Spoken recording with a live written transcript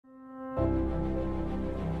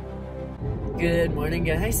Good morning,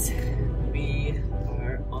 guys. We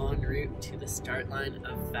are en route to the start line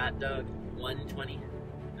of Fat Dog 120.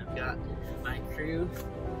 I've got my crew,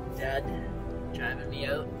 Dad, driving me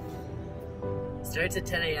out. Starts at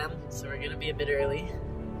 10 a.m., so we're gonna be a bit early,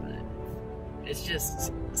 but it's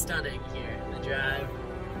just stunning here, the drive.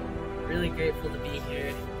 Really grateful to be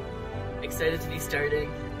here. Excited to be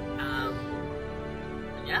starting. And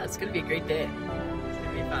yeah, it's gonna be a great day. It's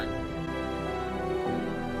gonna be fun.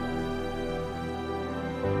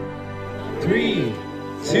 3,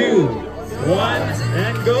 2, 1,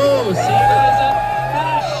 and go! See you guys at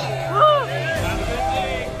finish! Have a good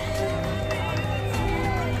day!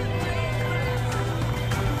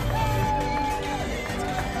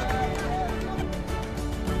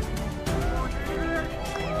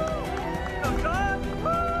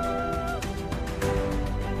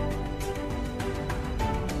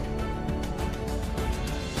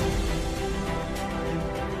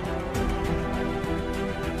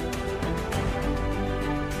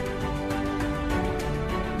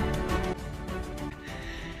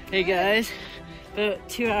 Hey guys, about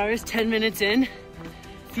 2 hours, 10 minutes in,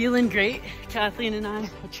 feeling great. Kathleen and I are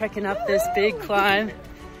trekking up this big climb,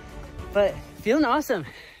 but feeling awesome.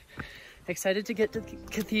 Excited to get to the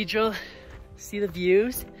cathedral, see the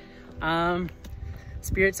views.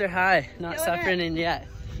 Spirits are high, not suffering in yet.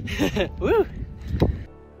 Woo!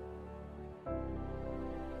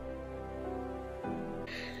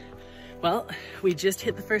 Well, we just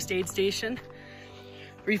hit the first aid station.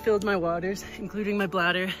 Refilled my waters, including my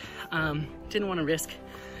bladder. Didn't want to risk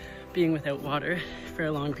being without water for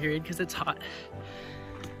a long period because it's hot.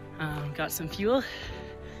 Got some fuel,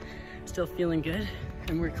 still feeling good,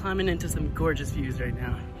 and we're climbing into some gorgeous views right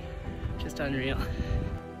now. Just unreal.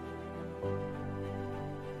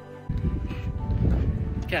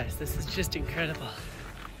 Guys, this is just incredible.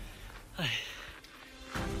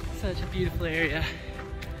 Such a beautiful area.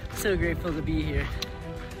 So grateful to be here.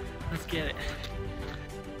 Let's get it.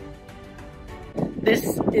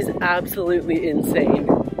 This is absolutely insane.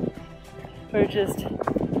 We're just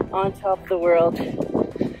on top of the world.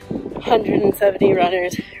 170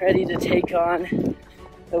 runners ready to take on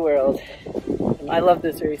the world. And I love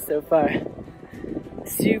this race so far.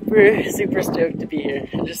 Super, super stoked to be here.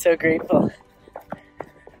 I'm just so grateful.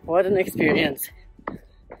 What an experience.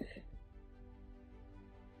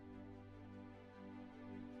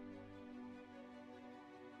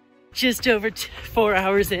 Just over 4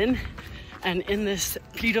 hours in. And in this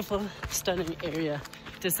beautiful, stunning area,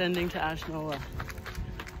 descending to Ashnola.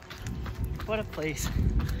 What a place.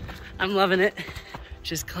 I'm loving it.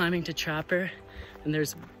 Just climbing to Trapper, and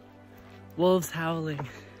there's wolves howling.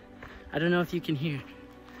 I don't know if you can hear,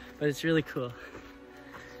 but it's really cool.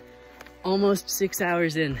 Almost 6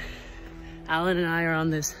 hours in. Alan and I are on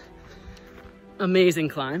this amazing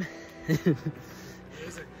climb.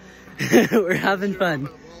 We're having fun.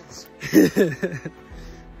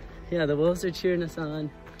 Yeah, the wolves are cheering us on,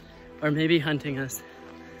 or maybe hunting us.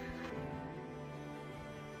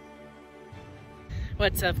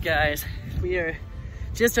 What's up, guys? We are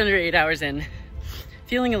just under 8 hours in.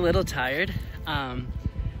 Feeling a little tired,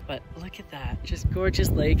 but look at that. Just gorgeous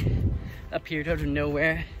lake appeared out of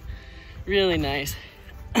nowhere. Really nice.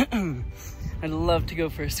 I'd love to go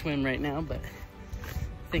for a swim right now, but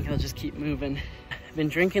I think I'll just keep moving. I've been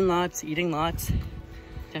drinking lots, eating lots.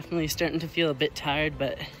 Definitely starting to feel a bit tired,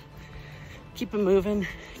 but keep it moving.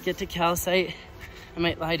 Get to calcite. I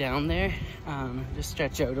might lie down there, just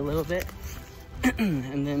stretch out a little bit,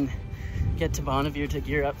 and then get to Bonnevere to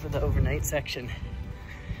gear up for the overnight section.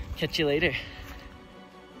 Catch you later.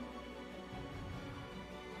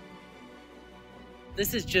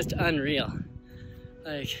 This is just unreal.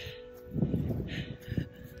 Like,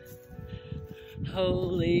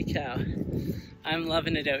 holy cow. I'm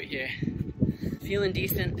loving it out here. Feeling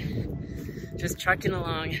decent, just trucking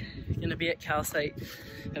along. Gonna be at calcite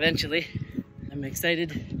eventually. I'm excited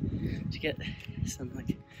to get some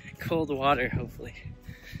like cold water, hopefully.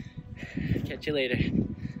 Catch you later.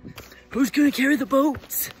 Who's gonna carry the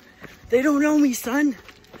boats? They don't know me, son.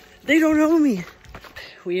 They don't know me.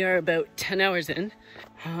 We are about 10 hours in.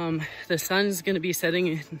 The sun's gonna be setting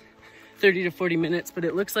in 30 to 40 minutes, but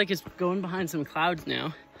it looks like it's going behind some clouds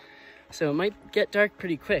now. So it might get dark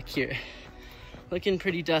pretty quick here. Looking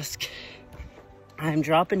pretty dusk. I'm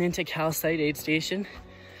dropping into calcite aid station.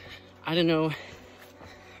 I don't know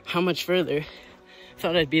how much further.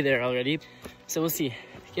 Thought I'd be there already. So we'll see.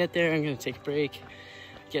 Get there, I'm gonna take a break,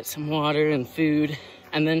 get some water and food.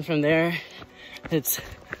 And then from there, it's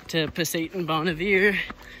to Passaic and Bonnevere,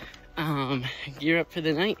 gear up for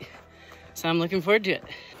the night. So I'm looking forward to it.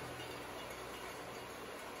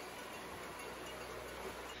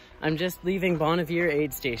 I'm just leaving Bonnevere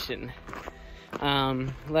aid station.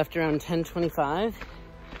 Left around 10:25.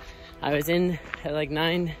 I was in at like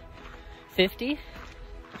 9:50.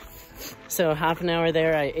 So half an hour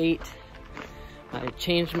there, I ate. I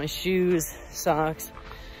changed my shoes, socks,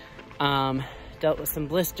 dealt with some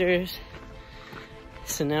blisters.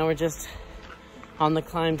 So now we're just on the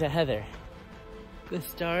climb to Heather. The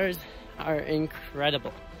stars are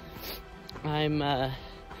incredible. I'm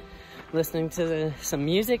listening to some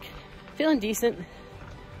music, feeling decent.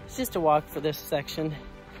 It's just a walk for this section,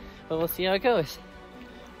 but we'll see how it goes.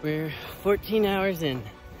 We're 14 hours in.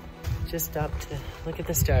 Just stopped to look at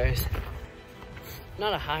the stars.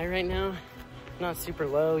 Not a high right now, not super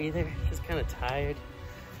low either, just kind of tired.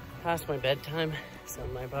 Past my bedtime, so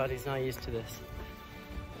my body's not used to this.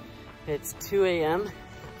 It's 2 a.m.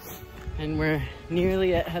 and we're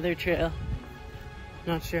nearly at Heather Trail.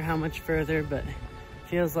 Not sure how much further, but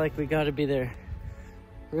feels like we gotta be there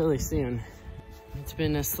really soon. It's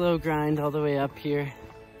been a slow grind all the way up here.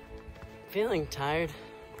 Feeling tired,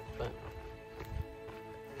 but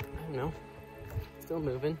I don't know, still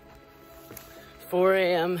moving. 4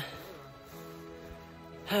 a.m.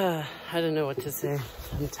 I don't know what to say.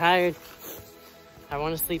 I'm tired. I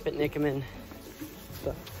want to sleep at Nickaman,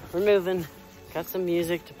 but we're moving. Got some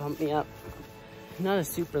music to pump me up. Not a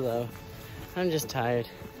super low. I'm just tired.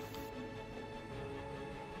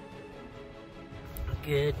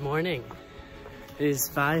 Good morning. It is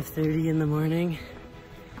 5:30 in the morning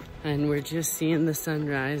and we're just seeing the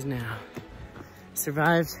sunrise now.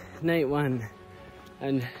 Survived night one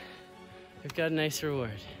and we've got a nice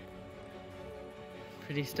reward.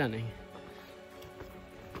 Pretty stunning.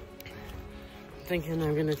 I'm thinking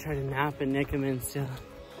I'm gonna try to nap in Nickaman still,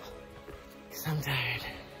 because I'm tired.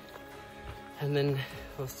 And then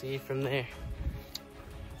we'll see from there.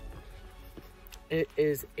 It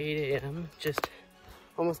is 8 a.m., just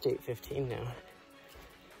almost 8:15 now.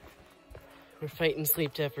 We're fighting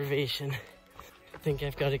sleep deprivation. I think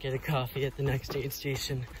I've got to get a coffee at the next aid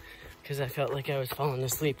station, because I felt like I was falling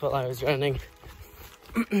asleep while I was running,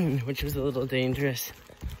 which was a little dangerous.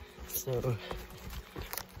 So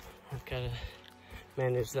I've got to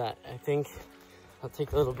manage that. I think I'll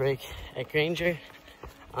take a little break at Granger,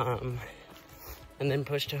 and then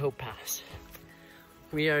push to Hope Pass.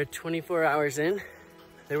 We are 24 hours in.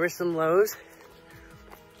 There were some lows,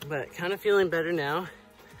 but kind of feeling better now.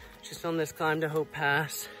 Just on this climb to Hope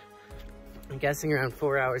Pass. I'm guessing around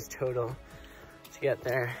 4 hours total to get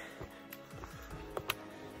there.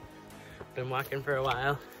 Been walking for a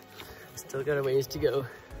while. Still got a ways to go.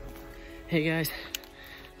 Hey guys,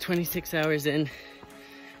 26 hours in.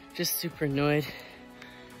 Just super annoyed.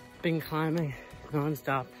 Been climbing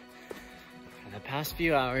non-stop for the past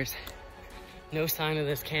few hours. No sign of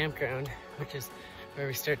this campground, which is where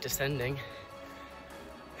we start descending.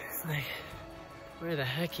 It's like, where the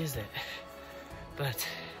heck is it? But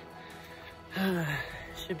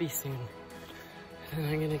should be soon. And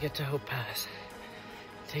I'm gonna get to Hope Pass.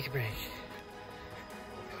 Take a break.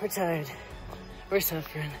 We're tired. We're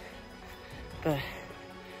suffering. But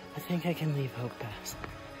I think I can leave Hope Pass.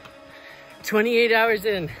 28 hours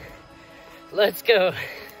in. Let's go.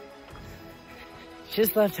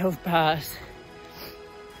 Just left Hope Pass.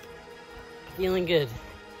 Feeling good.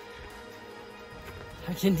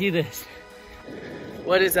 I can do this.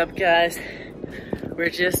 What is up, guys? We're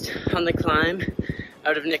just on the climb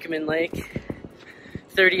out of Nickaman Lake.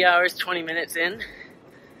 30 hours, 20 minutes in.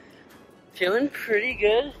 Feeling pretty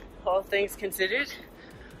good, all things considered.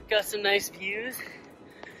 Got some nice views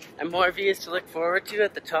and more views to look forward to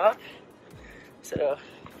at the top. So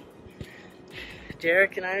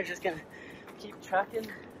Derek and I are just gonna keep trucking.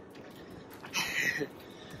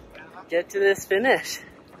 Get to this finish.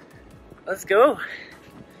 Let's go.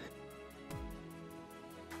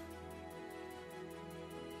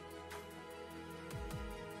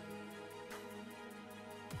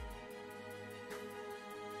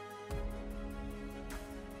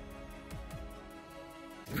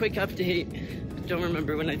 Quick update. Don't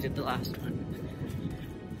remember when I did the last one.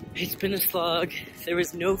 It's been a slog. There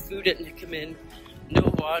was no food at Nickaman,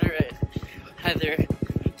 no water at Heather,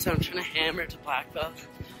 so I'm trying to hammer to black belt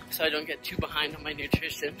so I don't get too behind on my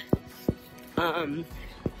nutrition.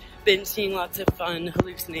 Been seeing lots of fun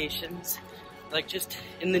hallucinations, like just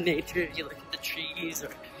in the nature. You look at the trees or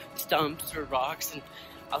stumps or rocks and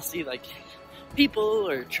I'll see like people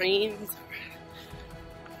or trains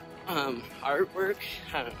or artwork.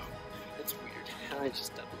 I don't know. It's weird. I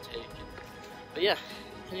just double take it. But yeah,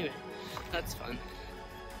 anyway, that's fun.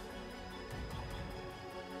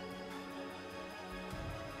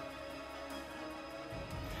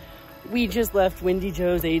 We just left Windy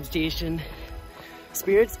Joe's aid station.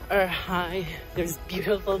 Spirits are high. There's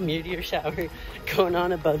beautiful meteor shower going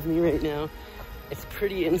on above me right now. It's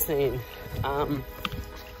pretty insane.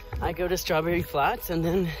 I go to Strawberry Flats and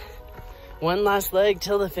then one last leg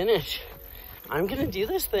till the finish. I'm gonna do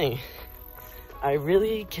this thing. I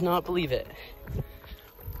really cannot believe it.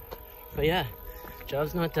 But yeah,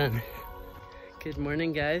 job's not done. Good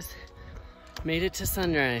morning, guys. Made it to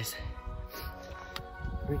sunrise.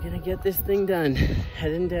 We're gonna get this thing done.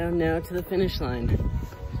 Heading down now to the finish line.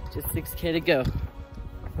 Just 6K to go.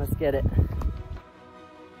 Let's get it.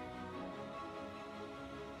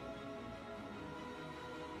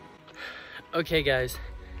 Okay, guys.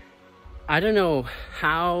 I don't know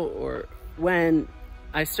how or when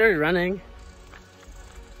I started running.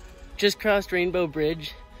 Just crossed Rainbow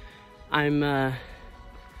Bridge. I'm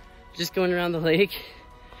just going around the lake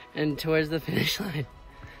and towards the finish line.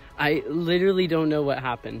 I literally don't know what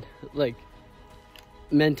happened. Like,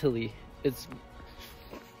 mentally, it's,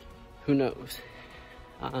 who knows?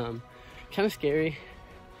 Kind of scary,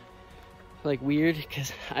 like weird,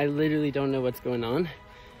 because I literally don't know what's going on.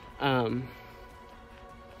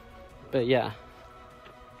 But yeah,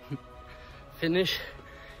 finish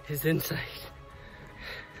is in sight.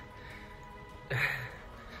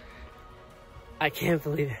 I can't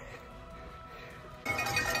believe it.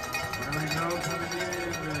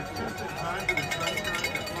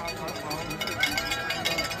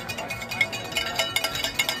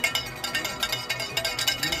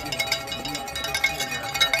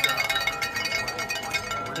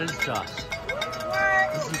 There's Josh.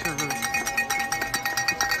 This is your room.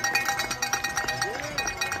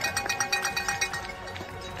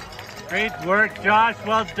 Great work, Josh.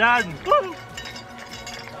 Well done. Woo!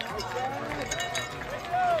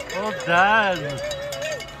 Well done.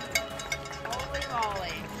 Oh my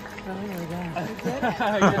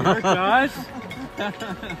God. Good work, Josh.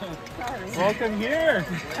 Welcome here.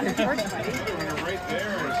 Right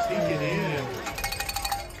there, sneaking in.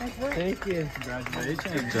 Thank you.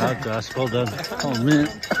 Congratulations. Good job, Josh. Well done. Oh, man.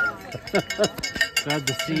 Glad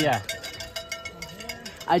to see ya.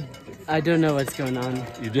 I don't know what's going on.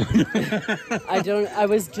 You do? I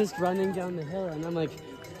was just running down the hill and I'm like,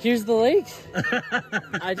 here's the lake.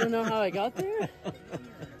 I don't know how I got there.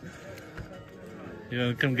 You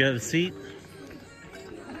want to come get a seat?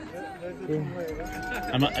 Yeah.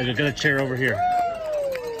 I got a chair over here.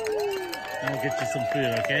 I'll get you some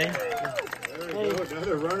food, okay? There you go,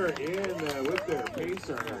 another runner in with their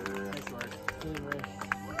pacer.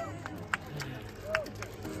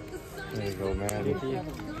 There you go, man. Thank you.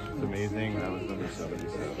 It's amazing. That was number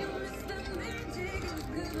 77.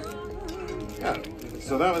 Yeah.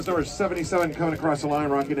 So that was number 77 coming across the line,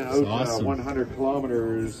 rocking out awesome. 100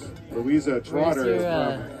 kilometers. Louisa Trotter Where's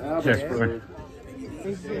your, from Abbotsford.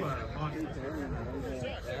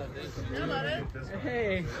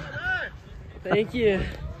 Hey. Thank you.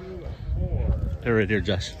 They're right here,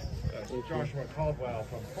 Josh. Joshua Caldwell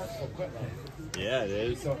from Parkville Equipment. Yeah, it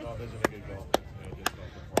is. Don't know if this is a good goal.